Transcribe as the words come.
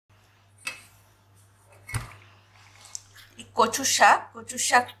কচুর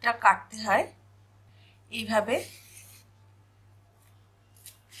শাকটা কাটতে হয় এইভাবে,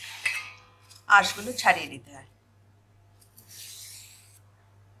 আঁশগুলো ছাড়িয়ে নিতে হয়।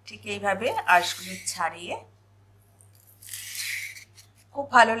 ঠিক এইভাবে আঁশগুলো ছাড়িয়ে, খুব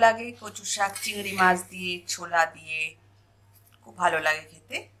ভালো লাগে কচুর শাক চিংড়ি মাছ দিয়ে, ছোলা দিয়ে, খুব ভালো লাগে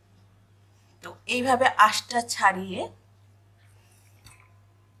খেতে। তো এইভাবে আঁশটা ছাড়িয়ে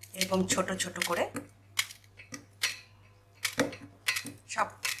এরকম ছোট ছোট করে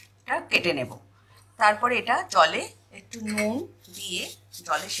সবটা কেটে নেব। তারপরে এটা জলে একটু নুন দিয়ে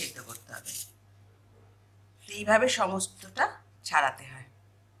জলে সেদ্ধ করতে হবে। এইভাবে সমস্তটা ছাড়াতে হয়।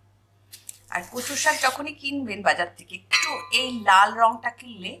 আর কচুর শাক যখনই কিনবেন বাজার থেকে, একটু এই লাল রঙটা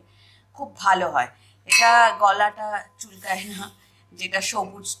কিনলে খুব ভালো হয়। এটা গলাটা চুলকায় না, যেটা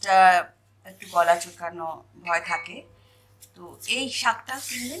সবুজটা একটু গলা চুলকানো ভয় থাকে। তো এই শাকটা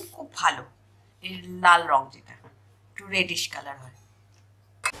কিনবেন খুব ভালো, এই লাল রং যেটা একটু রেডিশ কালার হয়।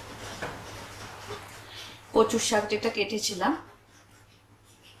 কচুর শাক যেটা কেটেছিলাম,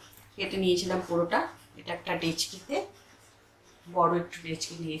 কেটে নিয়েছিলাম পুরোটা, এটা একটা ডেচকিতে, বড় একটু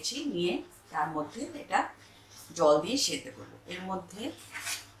ডেচকি নিয়েছি, নিয়ে তার মধ্যে এটা জল দিয়ে সেদ্ধ করবো। এর মধ্যে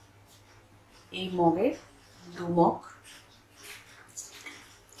এই মগের 2 মগ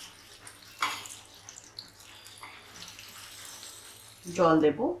জল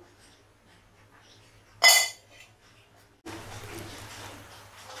দেব।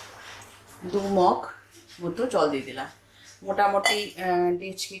 দু মগ মতো জল দিয়ে দিলাম। মোটামুটি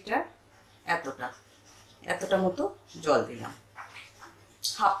ডেচকিটা এতটা মতো জল দিলাম।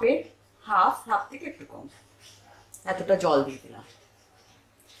 হাফ থেকে একটু কম, এতটা জল দিয়ে দিলাম।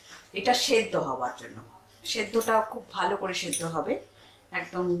 এটা সেদ্ধ হওয়ার জন্য, সেদ্ধটা খুব ভালো করে সেদ্ধ হবে,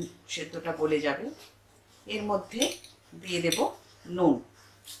 একদম সেদ্ধটা গলে যাবে। এর মধ্যে দিয়ে দেব নুন,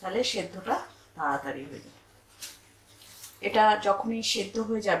 তাহলে সেদ্ধটা তাড়াতাড়ি হয়ে যাবে। এটা যখনই সেদ্ধ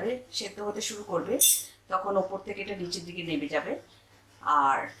হয়ে যাবে, সেদ্ধ হতে শুরু করবে, তখন ওপর থেকে এটা নিচের দিকে নেমে যাবে।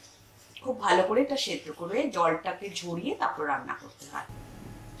 আর খুব ভালো করে এটা সেদ্ধ করে জলটাকে ঝরিয়ে তারপর রান্না করতে হয়।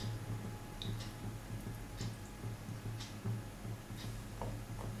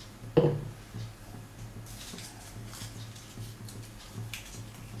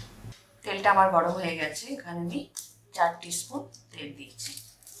 তেলটা আমার গরম হয়ে গেছে, এখানে আমি 4 টিস্পুন তেল দিয়েছি।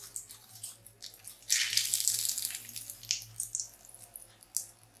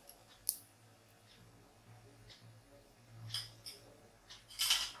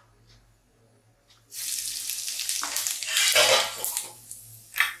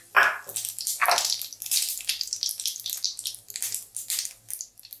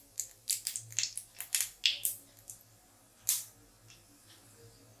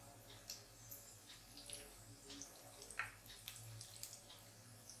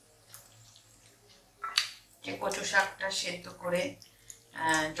 যে কচু শাকটা সেদ্ধ করে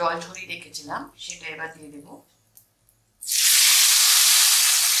জল ঝরিয়ে রেখেছিলাম, সেটা এবার দিয়ে দেব।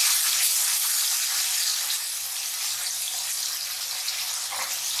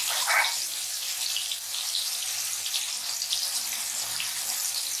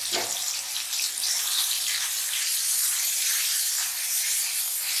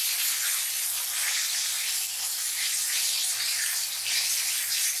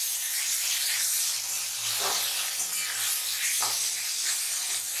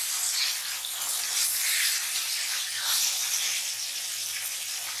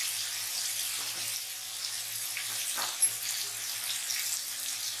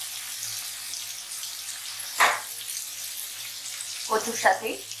 কচুর সাথে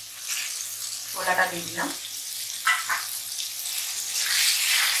ছোলাটা দিয়ে দিলাম।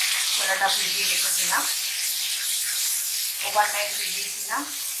 ছোলাটা ভিজিয়ে রেখেছিলাম, ওভারনাইট ভিজিয়েছিলাম।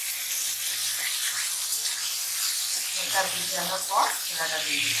 এটা ভিজানোর পর ছোলাটা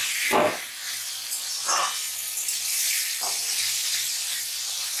দিয়ে দিলাম।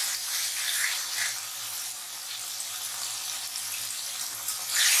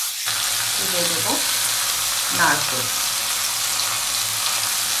 দিয়ে দেবো নারকেল।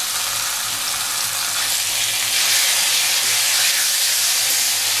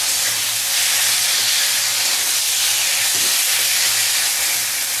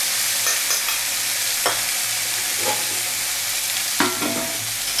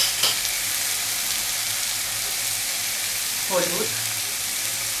 হলুদ,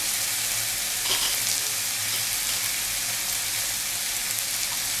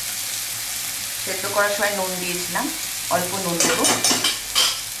 সেদ্ধ করার সময় নুন দিয়েছিলাম, অল্প নুন দেবো।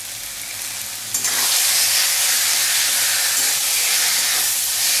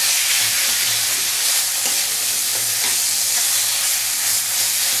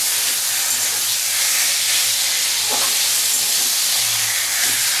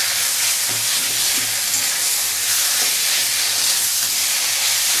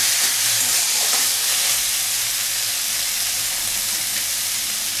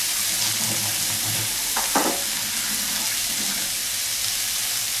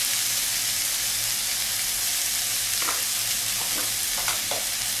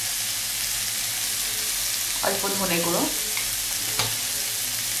 অল্প ধনে গুঁড়ো,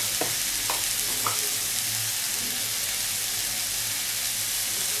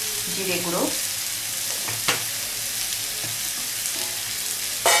 জিরে গুঁড়ো,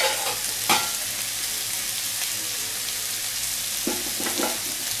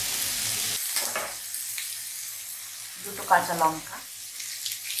 দুটো কাঁচা লঙ্কা,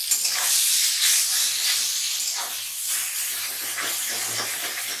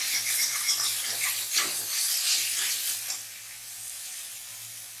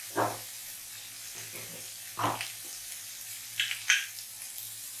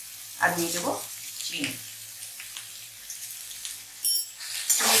 আর দিয়ে দেবো চিনি।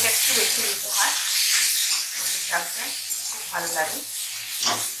 চিনিটা একটু বেশি দিতে হয়, কচুর শাকটা খুব ভালো লাগে।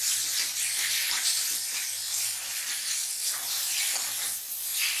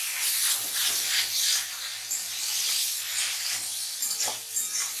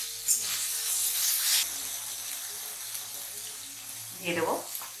 দিয়ে দেবো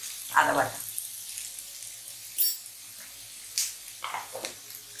আদা বাটা,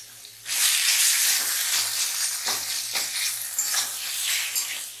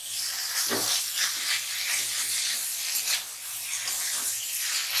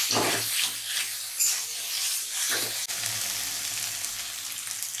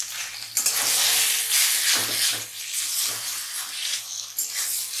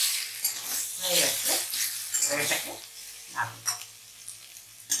 হয়ে গেছে। এটাকে নামিয়ে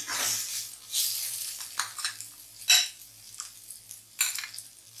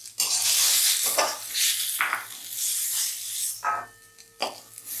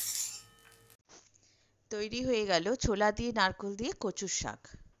তৈরি হয়ে গেল ছোলা দিয়ে নারকেল দিয়ে কচুর শাক।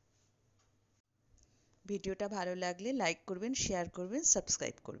 ভিডিওটা ভালো লাগলে লাইক করবেন, শেয়ার করবেন,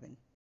 সাবস্ক্রাইব করবেন।